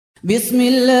بسم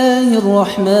الله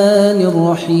الرحمن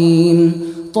الرحيم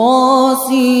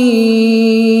طاسيم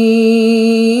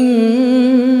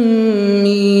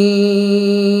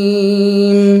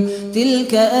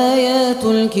تلك آيات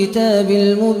الكتاب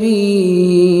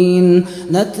المبين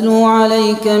نتلو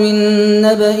عليك من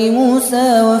نبأ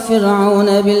موسى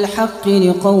وفرعون بالحق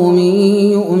لقوم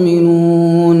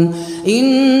يؤمنون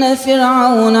إن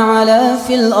فرعون علا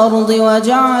في الأرض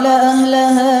وجعل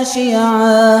أهلها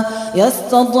شيعا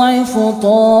يستضعف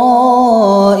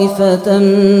طائفة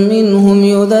منهم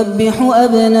يذبح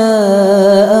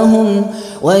أبناءهم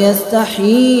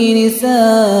ويستحيي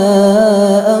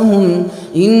نساءهم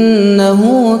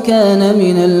إنه كان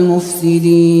من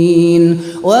المفسدين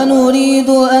ونريد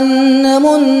أن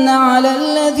نمن على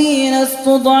الذين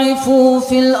استضعفوا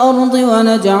في الأرض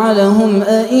ونجعلهم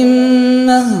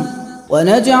أئمة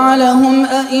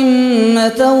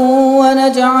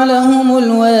ونجعلهم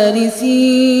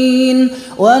الوارثين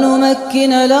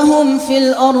ونمكن لهم في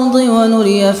الأرض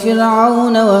ونري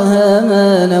فرعون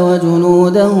وهامان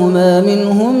وجنودهما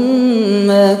منهم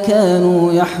ما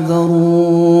كانوا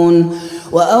يحذرون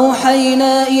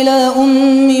وأوحينا إلى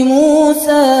أم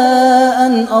موسى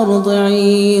أن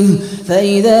أرضعيه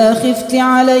فإذا خفت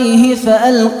عليه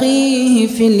فألقيه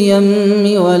في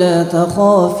اليم ولا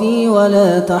تخافي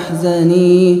ولا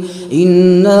تحزني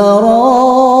إنا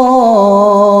رادوه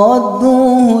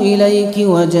إليك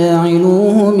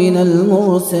وجاعلوه من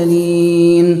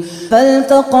المرسلين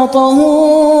فالتقطه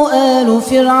آل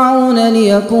فرعون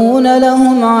ليكون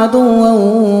لهم عدوا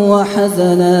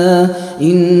وحزنا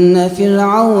إن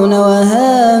فرعون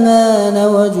وهامان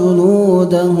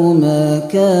وجنودهما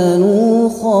كانوا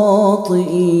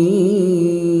خاطئين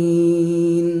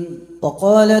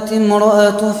وقالت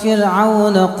امرأة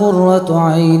فرعون قرة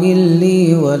عين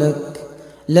لي ولك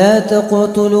لا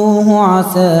تقتلوه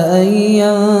عسى أن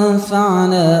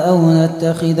ينفعنا أو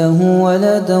نتخذه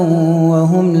ولدا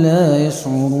وهم لا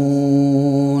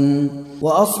يشعرون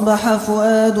وأصبح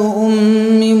فؤاد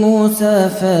أم موسى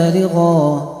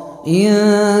فارغا إن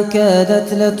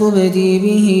كادت لتبدي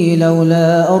به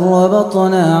لولا أن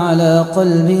ربطنا على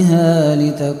قلبها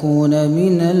لتكون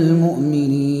من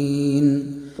المؤمنين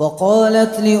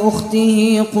وقالت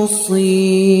لأخته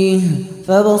قصيه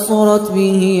فبصرت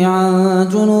به عن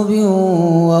جنب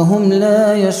وهم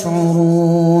لا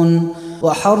يشعرون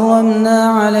وحرمنا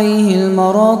عليه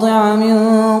المراضع من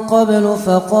قبل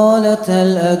فقالت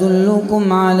هل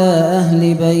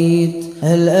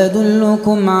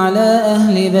أدلكم على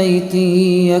أهل بيت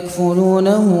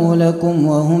يكفلونه لكم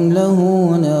وهم له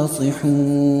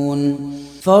ناصحون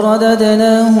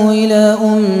فرددناه إلى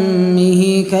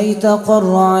أمه كي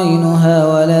تقر عينها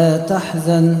ولا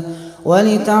تحزن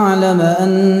ولتعلم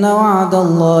أن وعد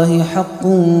الله حق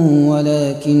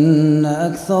ولكن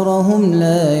أكثرهم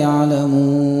لا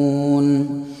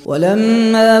يعلمون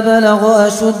ولما بلغ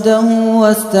أشده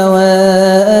واستوى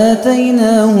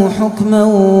آتيناه حكما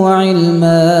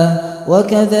وعلما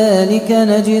وكذلك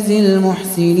نجزي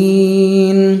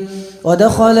المحسنين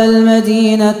ودخل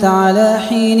المدينة على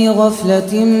حين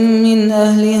غفلة من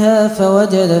أهلها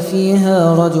فوجد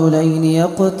فيها رجلين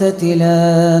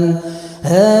يقتتلان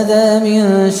هذا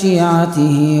من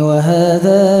شيعته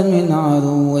وهذا من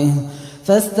عدوه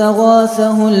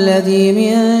فاستغاثه الذي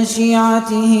من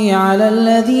شيعته على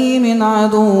الذي من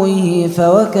عدوه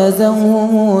فوكزه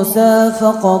موسى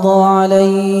فقضى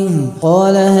عليه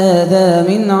قال هذا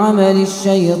من عمل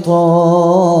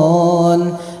الشيطان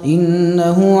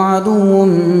إنه عدو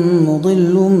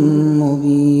مضل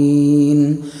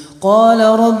مبين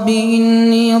قال رب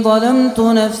إني ظلمت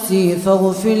نفسي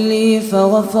فاغفر لي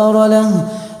فغفر له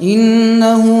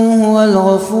إنه هو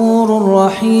الغفور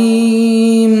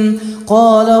الرحيم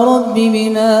قال رب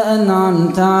بما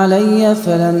أنعمت علي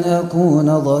فلن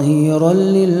أكون ظهيرا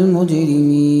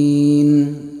للمجرمين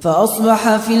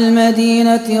فأصبح في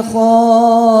المدينة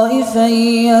خائفا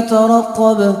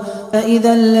يترقب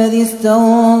فإذا الذي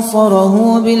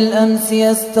استنصره بالأمس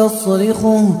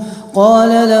يستصرخه قال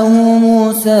له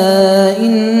موسى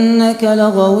إنك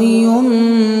لغوي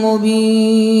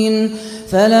مبين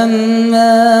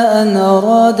فلما أن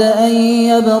أراد أن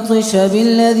يبطش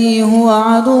بالذي هو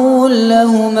عدو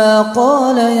لهما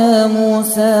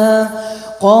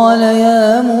قال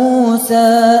يا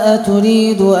موسى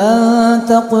أتريد أن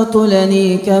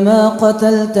تقتلني كما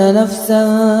قتلت نفسا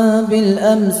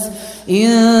بالأمس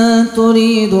إن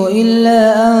تريد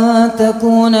إلا أن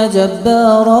تكون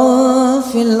جبارا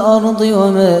في الأرض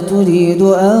وما تريد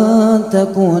أن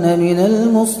تكون من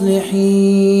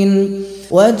المصلحين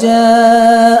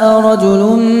وجاء رجل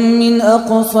من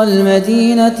أقصى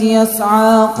المدينة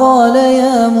يسعى قال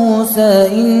يا موسى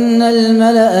إن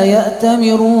الملأ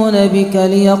يأتمرون بك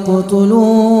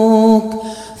ليقتلوك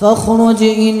فاخرج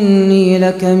إني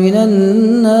لك من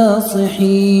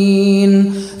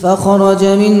الناصحين فخرج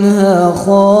منها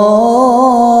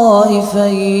خائفا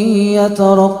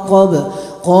يترقب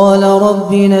قال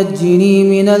رب نجني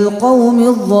من القوم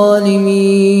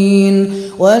الظالمين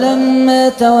ولما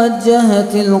توجه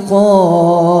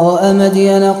تلقاء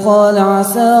مدين قال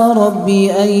عسى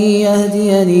ربي أن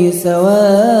يهديني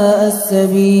سواء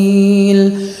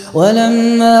السبيل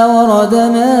ولما ورد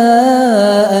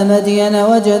ماء مدين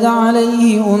وجد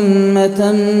عليه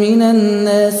أمة من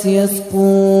الناس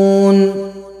يسقون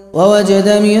ووجد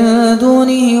من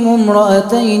دونهم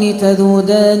امرأتين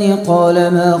تذودان قال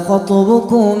ما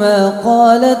خطبكما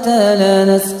قالتا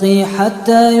لا نسقي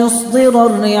حتى يصدر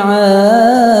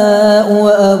الرعاء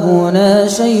وأبونا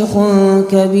شيخ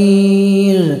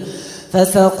كبير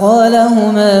فسقى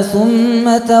لهما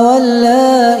ثم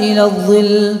تولى إلى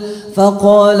الظل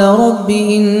فقال رب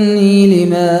إني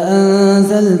لما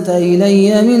أنزلت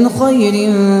إلي من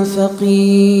خير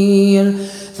فقير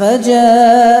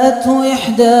فجاءته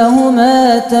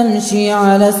إحداهما تمشي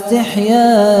على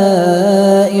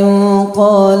استحياء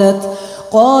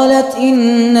قالت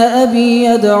إن أبي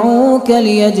يدعوك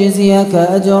ليجزيك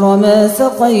أجر ما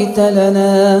سقيت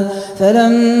لنا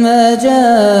فلما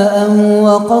جاءه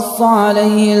وقص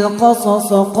عليه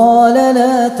القصص قال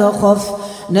لا تخف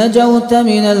نجوت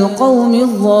من القوم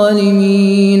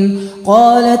الظالمين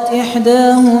قالت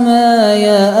إحداهما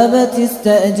يا أبت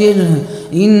استأجره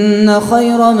إن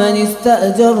خير من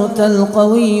استأجرت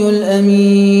القوي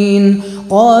الأمين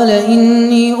قال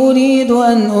إني أريد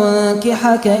أن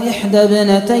أنكحك إحدى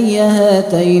ابنتي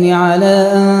هاتين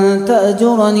على أن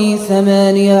تأجرني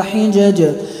 8 حجج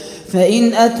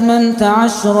فإن أتممت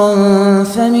 10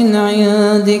 فمن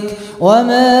عندك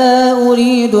وما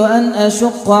أريد أن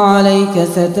أشق عليك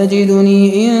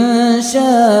ستجدني إن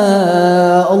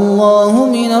شاء الله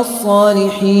من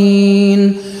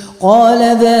الصالحين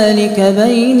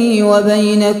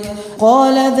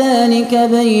قال ذلك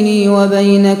بيني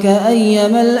وبينك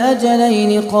أيما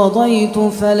الأجلين قضيت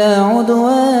فلا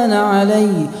عدوان علي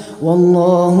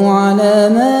والله على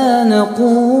ما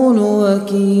نقول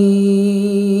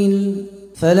وكيل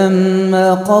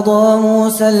فلما قضى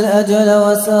موسى الأجل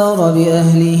وسار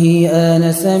بأهله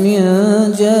آنس من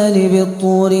جانب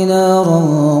الطور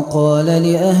نارا قال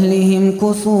لأهلهم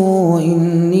كثوا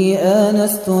إني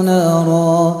آنست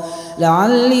نارا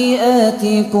لعلي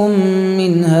آتيكم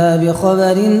منها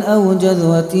بخبر أو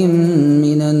جذوة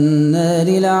من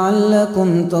النار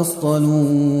لعلكم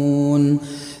تصطلون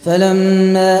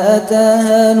فلما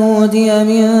أتاها نودي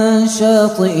من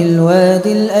شاطئ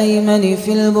الوادي الأيمن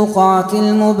في البقعة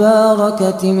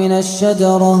المباركة من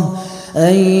الشجرة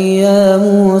أن يا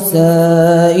موسى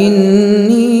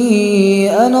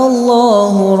إني أنا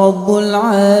الله رب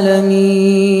العالمين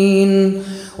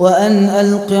وأن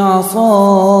ألق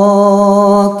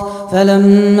عصاك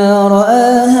فلما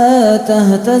رآها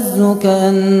تهتز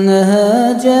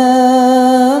كأنها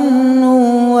جان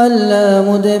ولا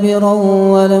مدبرا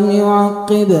ولم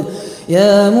يعقب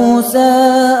يا موسى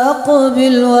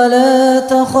أقبل ولا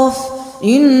تخف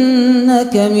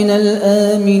إنك من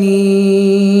الآمنين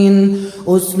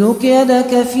أسلك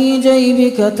يدك في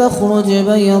جيبك تخرج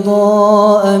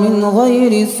بيضاء من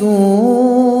غير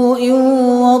سوء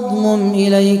واضمم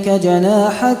إليك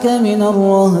جناحك من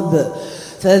الرهب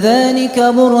فذلك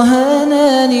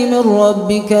برهانان من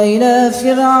ربك إلى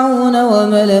فرعون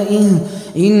وملئه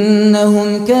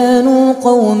إنهم كانوا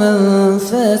قوما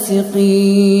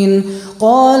فاسقين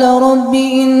قال رب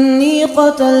إني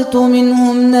قتلت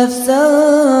منهم نفسا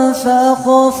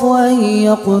فأخاف أن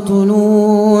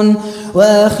يقتلون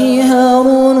وأخي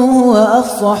هارون هو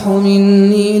أفصح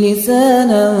مني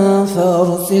لسانا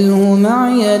فأرسله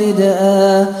معي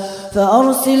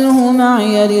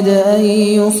ردءا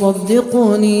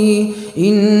يصدقني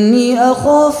إني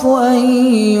أخاف أن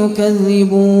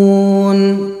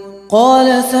يكذبون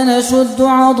قال سنشد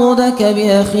عضدك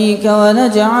بأخيك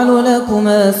ونجعل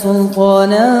لكما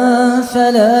سلطانا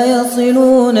فلا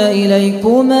يصلون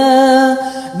إليكما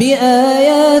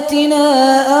بآياتنا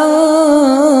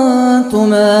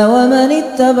أنتما ومن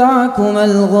اتبعكما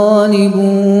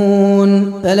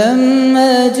الغالبون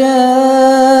فلما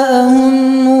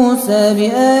جاءهم موسى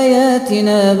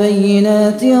بآياتنا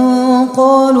بينات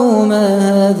قالوا ما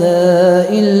هذا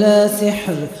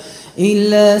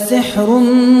إلا سحر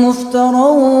مفترى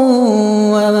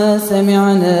وما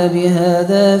سمعنا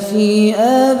بهذا في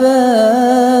آبائنا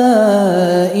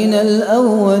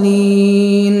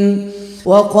الأولين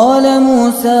وقال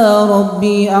موسى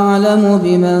ربي أعلم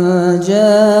بمن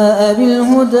جاء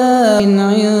بالهدى من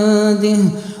عنده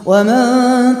ومن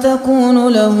تكون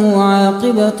له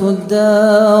عاقبة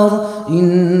الدار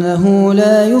إنه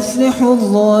لا يفلح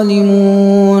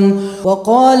الظالمون.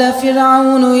 وقال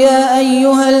فرعون يا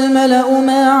أيها الملأ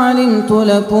ما علمت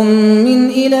لكم من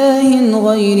إله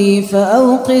غيري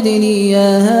فأوقد لي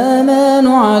يا هامان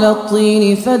على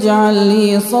الطين فاجعل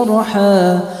لي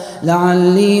صرحا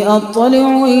لعلي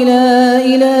أطلع إلى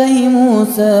إله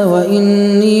موسى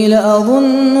وإني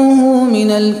لأظنه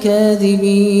من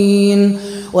الكاذبين.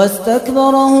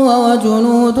 واستكبر هو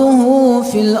وجنوده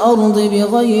في الأرض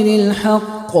بغير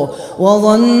الحق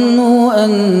وظنوا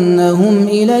أنهم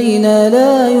إلينا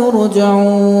لا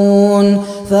يرجعون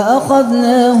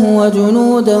فأخذناه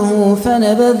وجنوده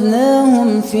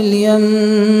فنبذناهم في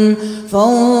اليم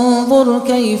فانظر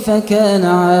كيف كان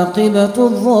عاقبة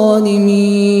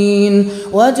الظالمين.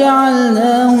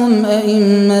 وجعلناهم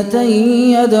أئمة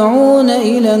يدعون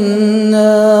إلى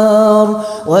النار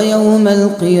ويوم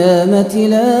القيامة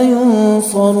لا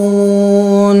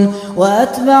ينصرون.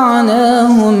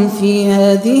 وأتبعناهم في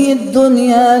هذه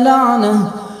الدنيا لعنة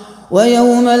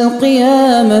ويوم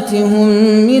القيامة هم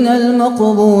من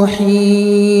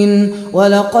المقبوحين.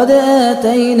 ولقد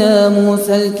آتينا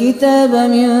موسى الكتاب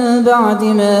من بعد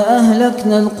ما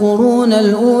أهلكنا القرون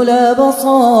الأولى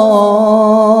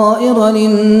بصائر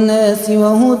للناس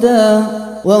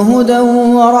وهدى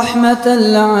ورحمة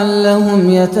لعلهم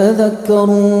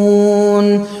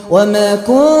يتذكرون. وما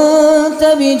كنت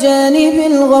بجانب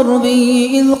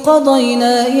الغربي إذ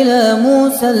قضينا إلى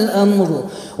موسى الأمر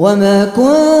وما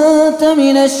كنت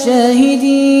من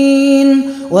الشاهدين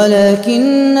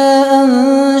ولكننا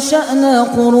أنشأنا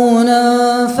قرونا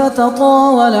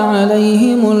فتطاول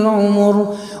عليهم العمر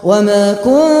وما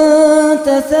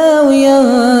كنت ثاويا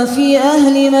في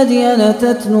أهل مدين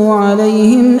تتلو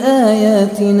عليهم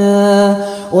آياتنا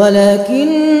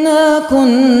ولكننا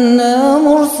كنا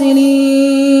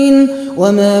مرسلين.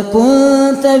 وما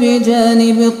كنت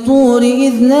بجانب الطور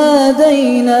إذ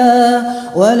نادينا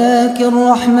ولكن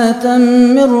رحمة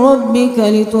من ربك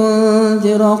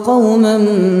لتنذر قوما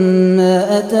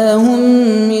ما أتاهم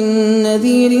من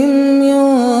نذير من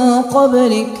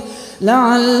قبلك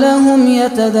لعلهم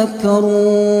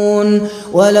يتذكرون.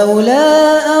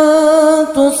 ولولا أن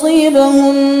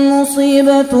تصيبهم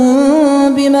مصيبة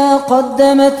بما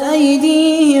قدمت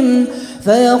أيديهم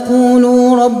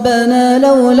فيقولوا ربنا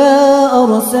لولا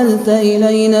أرسلت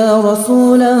إلينا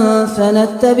رسولا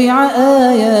فنتبع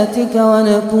آياتك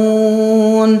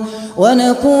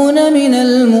ونكون من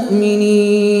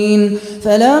المؤمنين.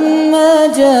 فلما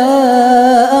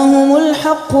جاءهم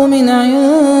الحق من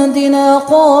عندنا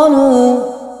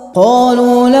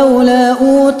قالوا لولا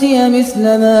أوتي مثل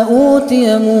ما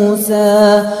أوتي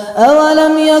موسى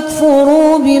أولم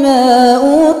يكفروا بما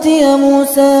أوتي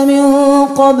موسى من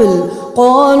قبل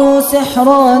قالوا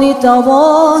سحران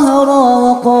تظاهرا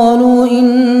وقالوا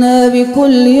إنا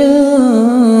بكل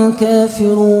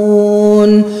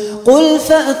كافرون. قل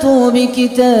فأتوا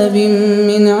بكتاب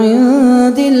من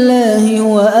عند الله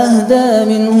وأهدى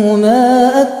منه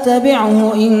ما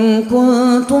أتبعه إن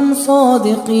كنتم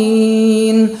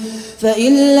صادقين.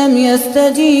 فإن لم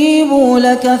يستجيبوا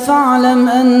لك فاعلم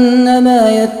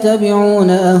أنما يتبعون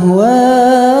أهواءهم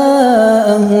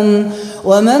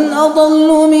ومن أضل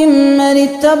ممن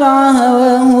اتبع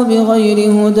هواه بغير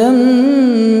هدى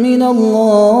من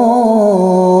الله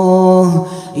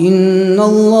إن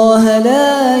الله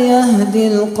لا يهدي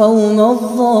القوم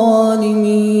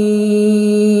الظالمين.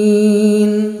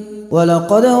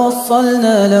 ولقد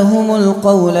وصلنا لهم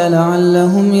القول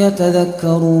لعلهم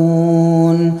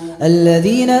يتذكرون.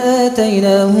 الذين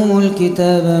آتيناهم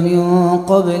الكتاب من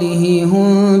قبله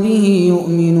هم به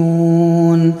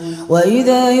يؤمنون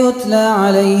وإذا يتلى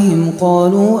عليهم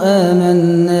قالوا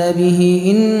آمنا به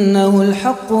إنه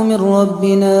الحق من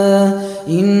ربنا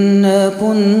إنا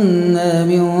كنا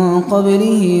من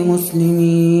قبله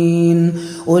مسلمين.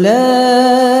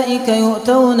 أولئك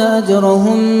يؤتون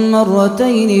أجرهم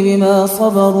مرتين بما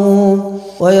صبروا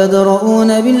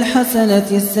ويدرؤون بالحسنة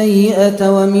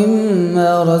السيئة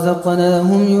وممما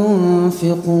رزقناهم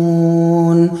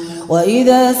ينفقون.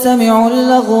 وإذا سمعوا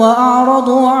اللغو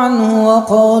أعرضوا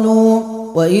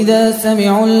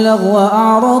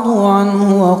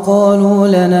عنه وقالوا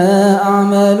لنا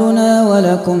أعمالنا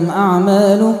ولكم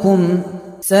أعمالكم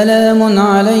سلام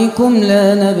عليكم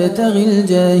لا نبتغي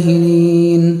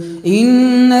الجاهلين.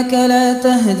 إنك لا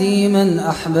تهدي من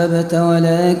أحببت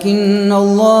ولكن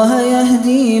الله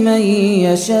يهدي من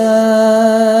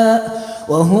يشاء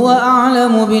وهو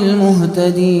أعلم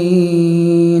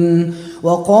بالمهتدين.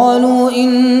 وقالوا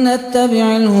إن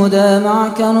نتبع الهدى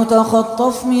معك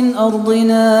نتخطف من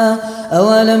أرضنا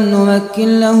أولم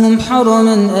نمكن لهم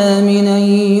حرما آمنا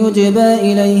يجبى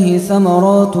إليه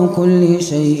ثمرات كل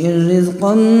شيء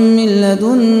رزقا من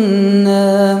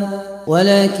لدنا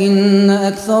ولكن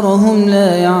أكثرهم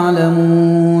لا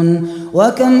يعلمون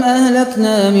وكم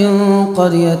أهلكنا من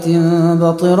قرية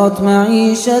بطرت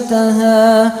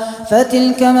معيشتها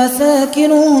فتلك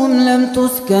مساكنهم لم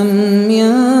تسكن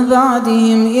من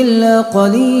بعدهم إلا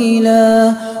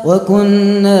قليلا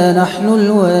وكنا نحن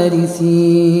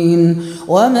الوارثين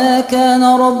وما كان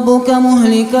ربك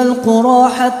مهلك القرى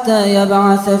حتى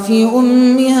يبعث في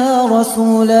أمها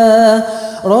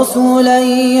رسولا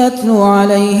يتلو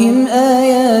عليهم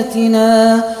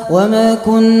آياتنا وما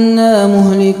كنا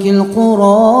مهلك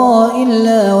القرى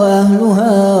إلا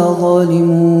وأهلها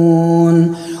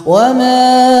ظالمون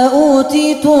وما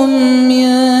أوتيتم من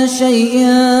شيء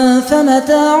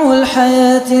فمتاع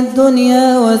الحياة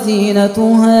الدنيا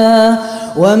وزينتها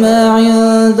وما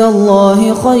عند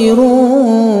الله خير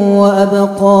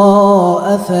وأبقى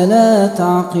أفلا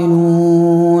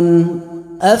تعقلون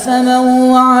أفمن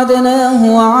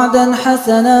وعدناه وعدا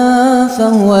حسنا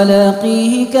فهو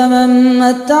لاقيه كمن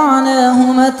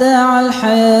متعناه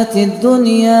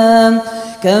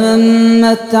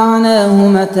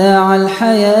متاع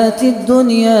الحياة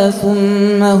الدنيا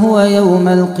ثم هو يوم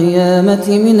القيامة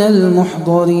من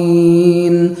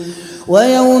المحضرين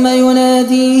ويوم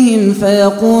يناديهم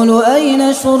فيقول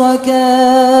أين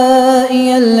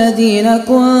شركائي الذين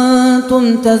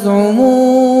كنتم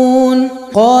تزعمون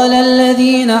قال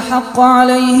الذين حق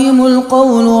عليهم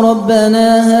القول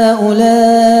ربنا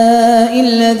هؤلاء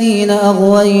الذين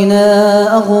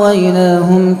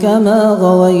أغويناهم كما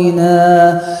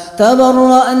غوينا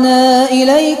تبرأنا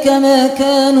إليك ما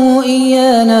كانوا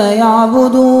إيانا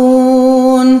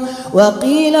يعبدون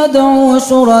وقيل ادعوا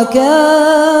شركاءكم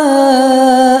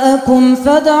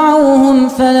فدعوهم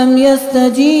فلم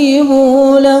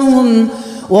يستجيبوا لهم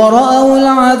ورأوا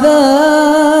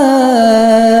العذاب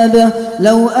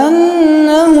لو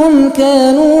أنهم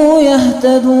كانوا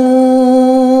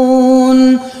يهتدون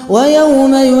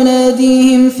ويوم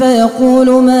يناديهم فيقول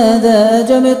ماذا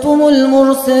أجبتم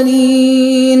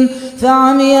المرسلين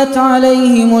فعميت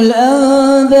عليهم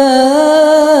الأنباء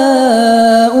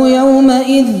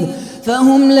يومئذ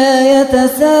فهم لا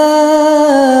يتساءلون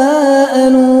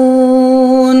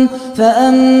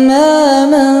فأما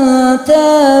من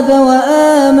تاب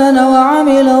وآمن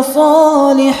وعمل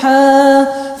صالحا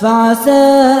فعسى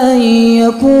أن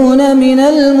يكون من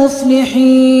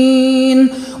المفلحين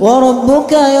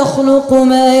وربك يخلق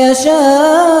ما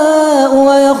يشاء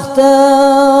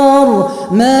ويختار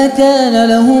ما كان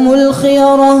لهم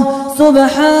الخيرة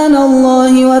سبحان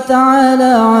الله وتعالى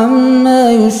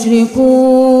عما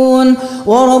يشركون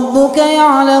وربك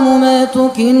يعلم ما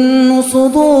تكن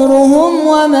صدورهم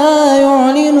وما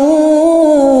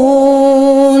يعلنون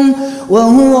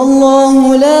وهو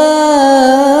الله لا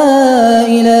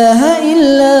إله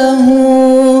إلا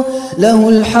هو له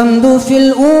الحمد في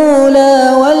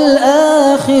الأولى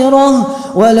والآخرة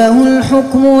وله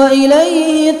الحكم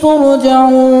وإليه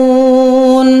ترجعون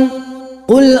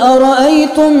قل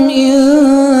أرأيتم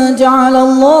إن جعل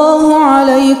الله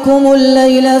عليكم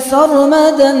الليل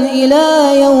سرمدا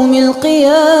إلى يوم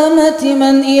القيامة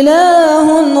من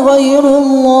إله غير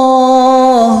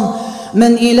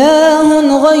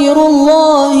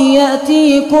الله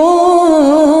يأتيكم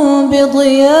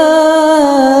بضياء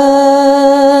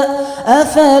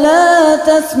أفلا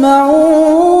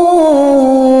تسمعون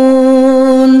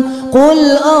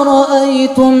قل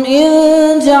أرأيتم إن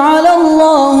جعل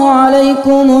الله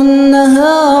عليكم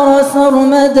النهار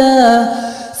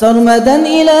سرمدا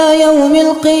إلى يوم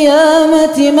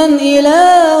القيامة من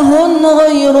إله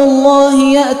غير الله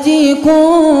يأتيكم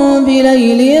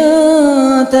بليل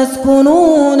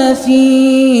تسكنون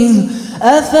فيه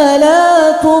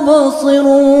أفلا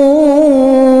تبصرون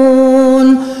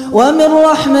ومن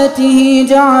رحمته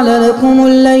جعل لكم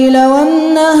الليل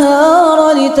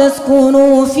والنهار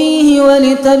لتسكنوا فيه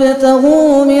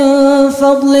ولتبتغوا من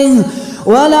فضله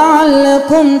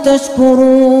ولعلكم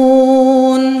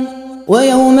تشكرون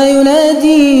ويوم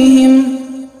يناديهم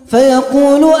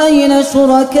فيقول أين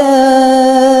شركائي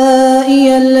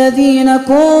الذين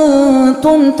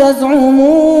كنتم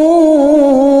تزعمون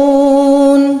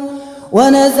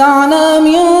ونزعنا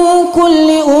من كل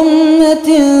أمة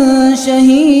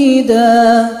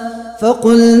شهيدا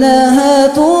فقلنا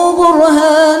هاتوا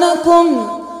برهانكم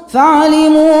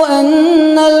فعلموا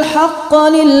أن الحق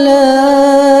لله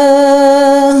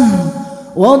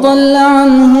وضل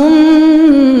عنهم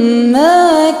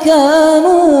ما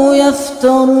كانوا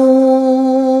يفترون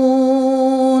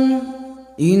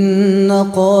إن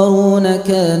قارون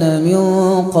كان من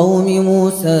قوم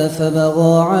موسى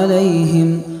فبغى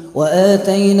عليهم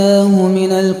وآتيناه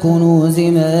من الكنوز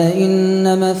ما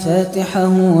إن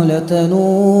مفاتحه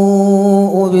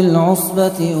لتنوء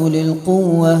بالعصبة أولي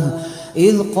القوة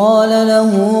إذ قال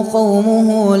له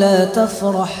قومه لا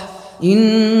تفرح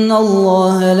إن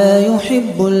الله لا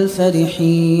يحب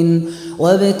الفرحين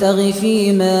وابتغ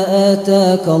فيما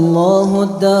آتاك الله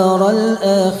الدار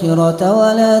الآخرة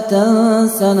ولا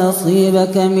تنس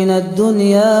نصيبك من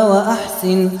الدنيا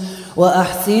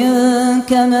وأحسن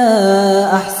كما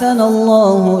أحسن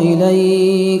الله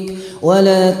إليك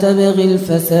ولا تبغ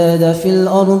الفساد في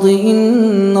الأرض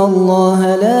إن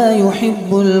الله لا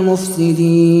يحب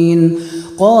المفسدين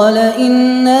قال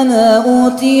إنما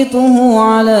أوتيته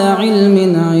على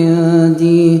علم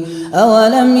عندي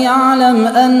أولم يعلم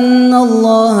أن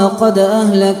الله قد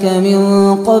أهلك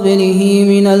من قبله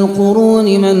من القرون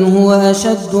من هو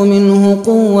أشد منه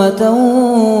قوة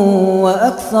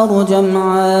وأكثر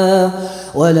جمعا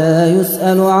ولا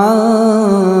يسأل عن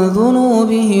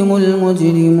ذنوبهم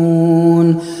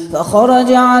المجرمون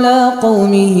فخرج على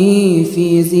قومه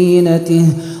في زينته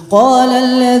قال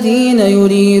الذين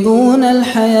يريدون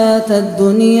الحياة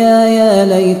الدنيا يا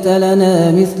ليت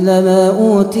لنا مثل ما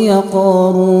أوتي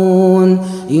قارون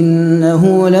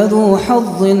إنه لذو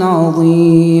حظ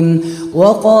عظيم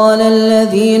وقال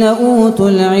الذين أوتوا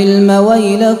العلم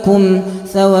ويلكم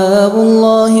ثواب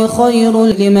الله خير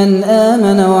لمن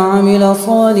آمن وعمل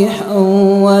صالحا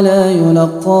ولا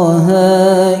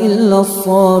يلقاها إلا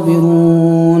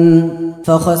الصابرون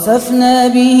فخسفنا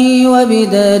به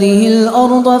وبداره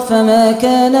الأرض فما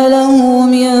كان له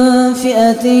من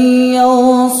فئة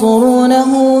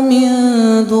ينصرونه من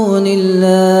دون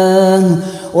الله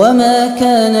وما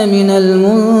كان من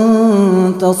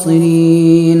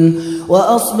المنتصرين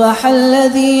وأصبح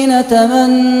الذين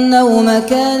تمنوا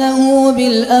مكانه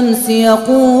بالأمس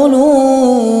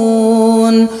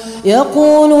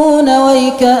يقولون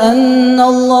ويك أن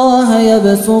الله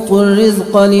يبسط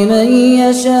الرزق لمن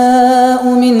يشاء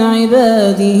من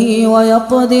عباده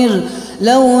ويقدر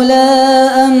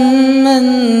لولا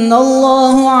أمن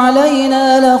الله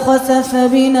علينا لخسف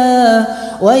بنا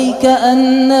ويك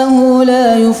أنه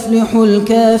لا يفلح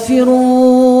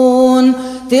الكافرون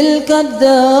تلك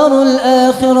الدار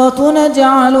الآخرة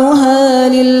نجعلها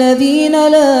للذين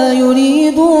لا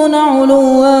يريدون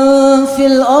علوا في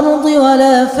الأرض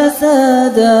ولا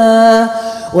فسادا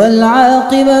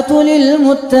والعاقبة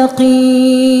للمتقين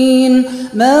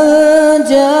من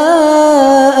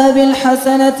جاء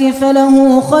بالحسنة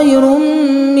فله خير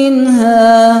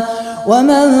منها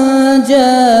ومن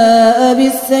جاء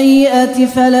بالسيئة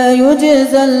فلا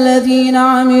يجزى الذين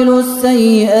عملوا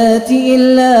السيئات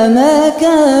إلا ما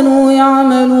كانوا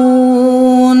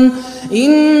يعملون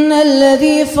إن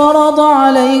الذي فرض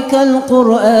عليك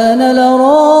القرآن لرادك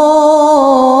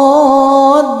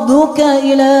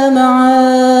إلى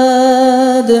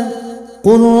معاد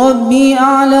قل ربي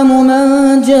أعلم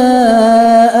من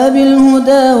جاء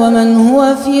بالهدى ومن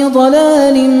هو في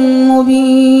ضلال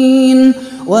مبين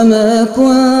وما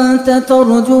كنت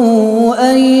ترجو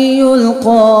أن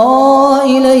يلقى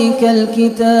إليك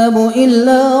الكتاب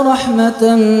إلا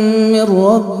رحمة من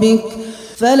ربك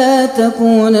فلا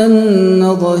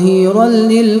تكونن ظهيرا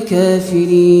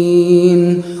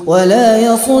للكافرين ولا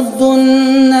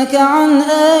يصدنك عن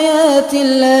آيات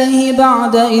الله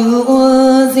بعد إذ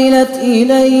أنزلت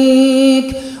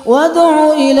إليك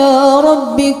وادع إلى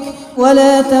ربك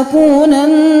ولا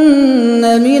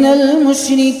تكونن من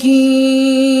المشركين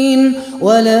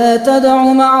ولا تدع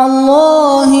مع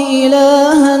الله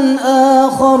إلها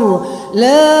آخر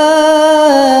لا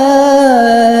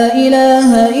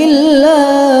إله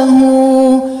إلا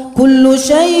هو كل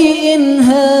شيء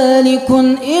هالك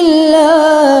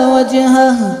إلا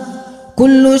وجهه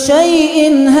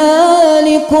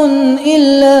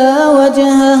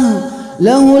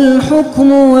له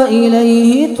الحكم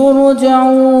وإليه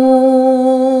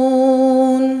ترجعون